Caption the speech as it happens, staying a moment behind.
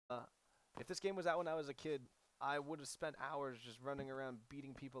If this game was out when I was a kid, I would have spent hours just running around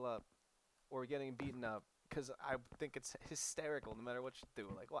beating people up or getting beaten up because I think it's hysterical no matter what you do.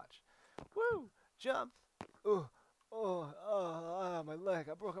 Like, watch. Woo! Jump! Ooh! My leg.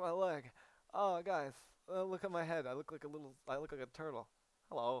 I broke my leg. Oh, guys, look at my head. I look like a turtle.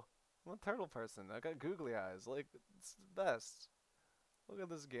 Hello. I'm a turtle person. I got googly eyes. Like, it's the best. Look at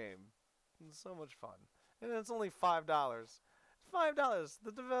this game. It's so much fun. And it's only $5. $5.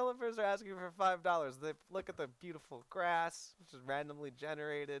 The developers are asking for $5. They look at the beautiful grass, which is randomly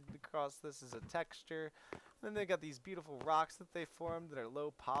generated across this as a texture. And then they got these beautiful rocks that they formed that are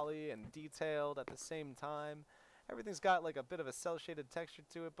low poly and detailed at the same time. Everything's got like a bit of a cell shaded texture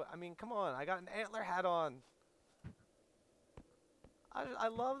to it, but I mean, come on, I got an antler hat on. I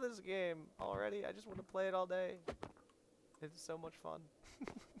love this game already. I just want to play it all day. It's so much fun.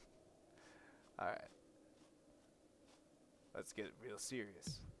 Alright. Let's get real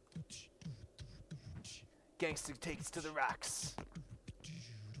serious. Gangster takes to the rocks.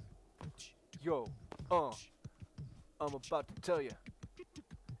 Yo, I'm about to tell you.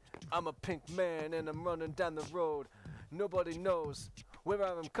 I'm a pink man and I'm running down the road. Nobody knows where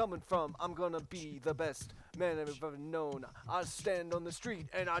I'm coming from. I'm gonna be the best man I've ever known. I stand on the street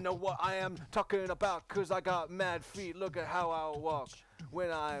and I know what I am talking about, 'cause I got mad feet. Look at how I walk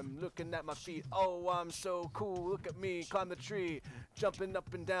when I'm looking at my feet. Oh, I'm so cool. Look at me, climb the tree, jumping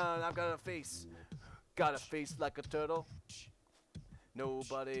up and down. I've got a face like a turtle.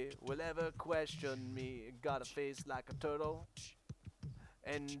 Nobody will ever question me. Got a face like a turtle.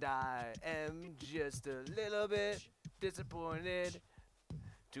 And I am just a little bit disappointed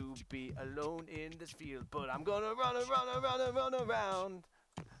to be alone in this field, but I'm gonna run around.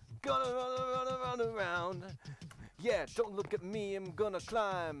 Gonna run around. Yeah, don't look at me, I'm gonna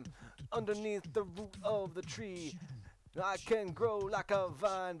climb underneath the root of the tree. I can grow like a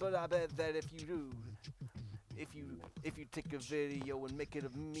vine, but I bet that if you do, if you take a video and make it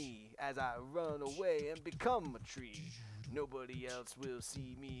of me as I run away and become a tree, nobody else will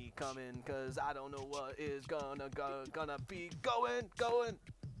see me coming, 'cause I don't know what is gonna be going.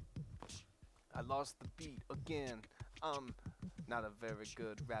 I lost the beat again. I'm not a very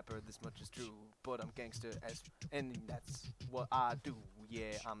good rapper, this much is true, but I'm gangster and that's what I do.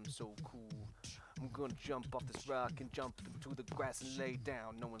 Yeah, I'm so cool. I'm gonna jump off this rock and jump into the grass and lay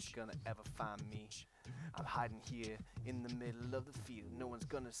down. No one's gonna ever find me. I'm hiding here in the middle of the field. No one's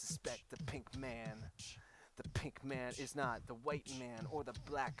gonna suspect the pink man. The pink man is not the white man or the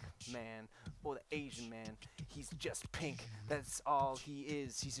black man or the Asian man. He's just pink. That's all he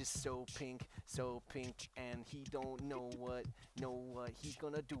is. He's just so pink, and he don't know what he's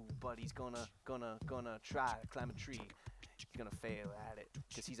gonna do, but he's gonna try to climb a tree. He's gonna fail at it,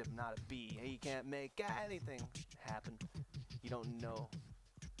 'cause he's not a bee. He can't make anything happen. You don't know.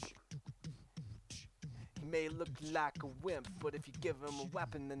 He may look like a wimp, but if you give him a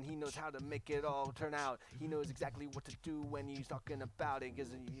weapon, then he knows how to make it all turn out. He knows exactly what to do when he's talking about it,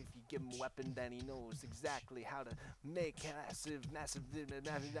 'cause if you give him a weapon, then he knows exactly how to make massive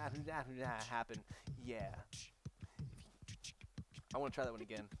happen. Yeah. I want to try that one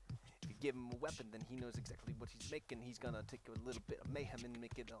again. If you give him a weapon, then he knows exactly what he's making. He's gonna take a little bit of mayhem and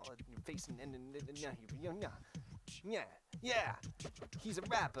make it all in your face, and yeah. He's a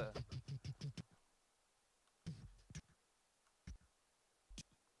rapper.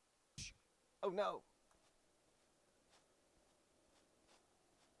 Oh no!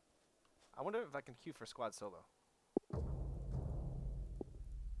 I wonder if I can queue for squad solo.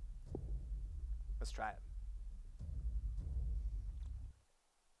 Let's try it.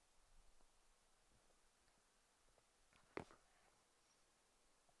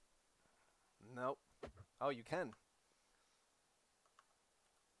 Nope. Oh, you can.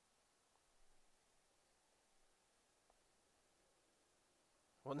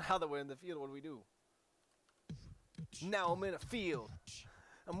 Well, now that we're in the field, what do we do? Now I'm in a field.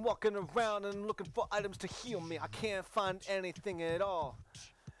 I'm walking around and looking for items to heal me. I can't find anything at all.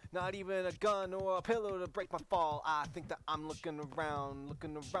 Not even a gun or a pillow to break my fall. I think that I'm looking around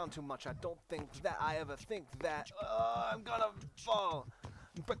too much. I don't think that I ever think that I'm gonna fall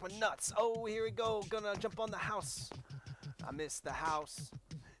and break my nuts. Oh, here we go. Gonna jump on the house. I missed the house.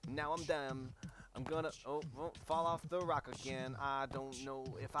 Now I'm dumb. I'm gonna fall off the rock again. I don't know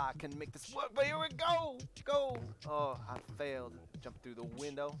if I can make this work, but here we go. Oh, I failed. Jump through the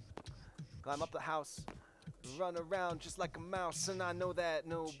window, climb up the house, run around just like a mouse, and I know that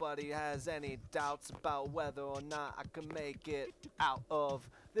nobody has any doubts about whether or not I can make it out of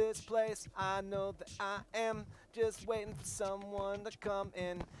this place. I know that I am just waiting for someone to come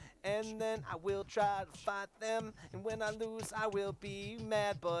in and then I will try to fight them. And when I lose, I will be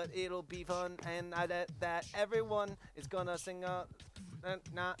mad, but it'll be fun. And I bet that everyone is gonna sing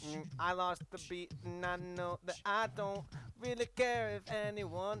I lost the beat, and I know that I don't really care if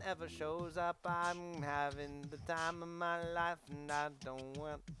anyone ever shows up. I'm having the time of my life, and I don't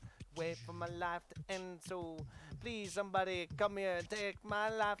want to wait for my life to end. So please, somebody come here and take my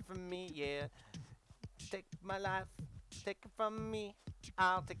life from me. Yeah, take my life, take it from me.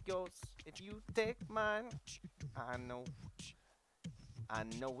 I'll take yours if you take mine. I know, I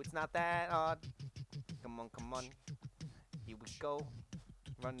know it's not that hard. Come on, here we go,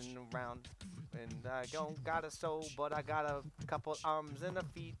 running around. And I don't got a soul, but I got a couple arms and a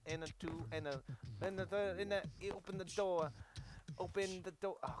feet and a two and a third and a. Open the door, open the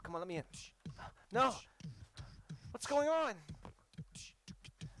door. Oh, come on, let me in. No, what's going on?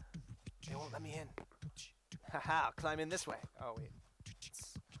 They won't let me in. Haha, I'll climb in this way. Oh wait,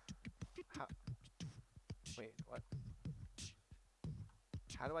 how? Wait, what?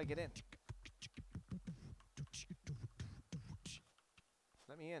 How do I get in?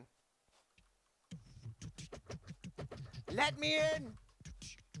 Let me in. Let me in!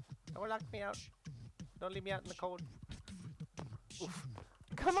 Don't lock me out. Don't leave me out in the cold. Oof.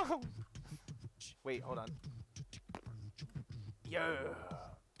 Come on! Wait, hold on. Yeah!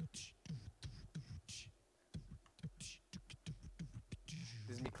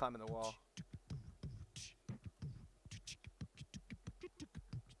 This is me climbing the wall.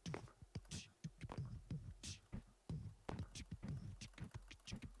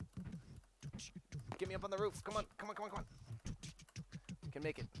 Get me up on the roof. Come on, come on, come on, come on. We can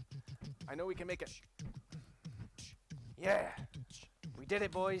make it. I know we can make it. Yeah. We did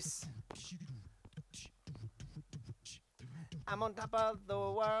it, boys. I'm on top of the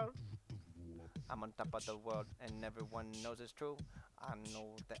world. I'm on top of the world, and everyone knows it's true. I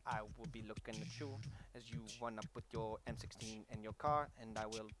know that I will be looking at you as you run up with your M16 in your car, and I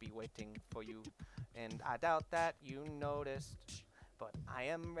will be waiting for you. And I doubt that you noticed, but I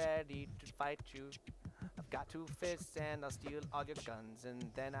am ready to fight you. I've got 2 fists and I'll steal all your guns, and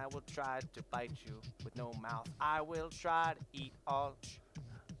then I will try to bite you with no mouth. I will try to eat all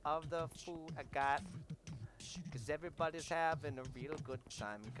of the food I got, 'cause everybody's having a real good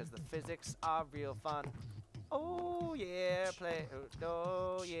time, 'cause the physics are real fun. Oh yeah, play it.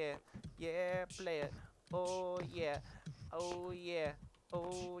 Oh yeah, yeah, play it. Oh yeah, oh yeah,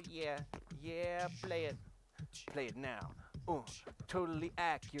 oh yeah, yeah, play it. Play it now. Totally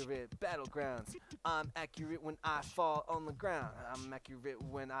accurate battlegrounds. I'm accurate when I fall on the ground. I'm accurate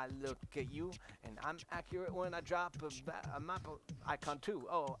when I look at you, and I'm accurate when I drop a map icon too.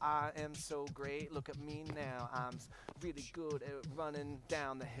 Oh, I am so great. Look at me now. I'm really good at running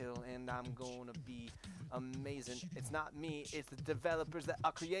down the hill, and I'm gonna be amazing. It's not me, it's the developers that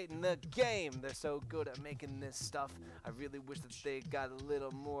are creating the game. They're so good at making this stuff. I really wish that they got a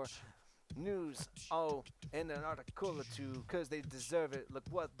little more news, and an article or two, 'cause they deserve it. Look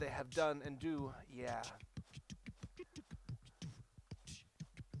what they have done and do. Yeah.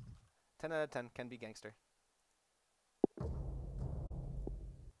 10 out of 10 can be gangster.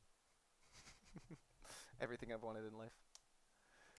 Everything I've wanted in life.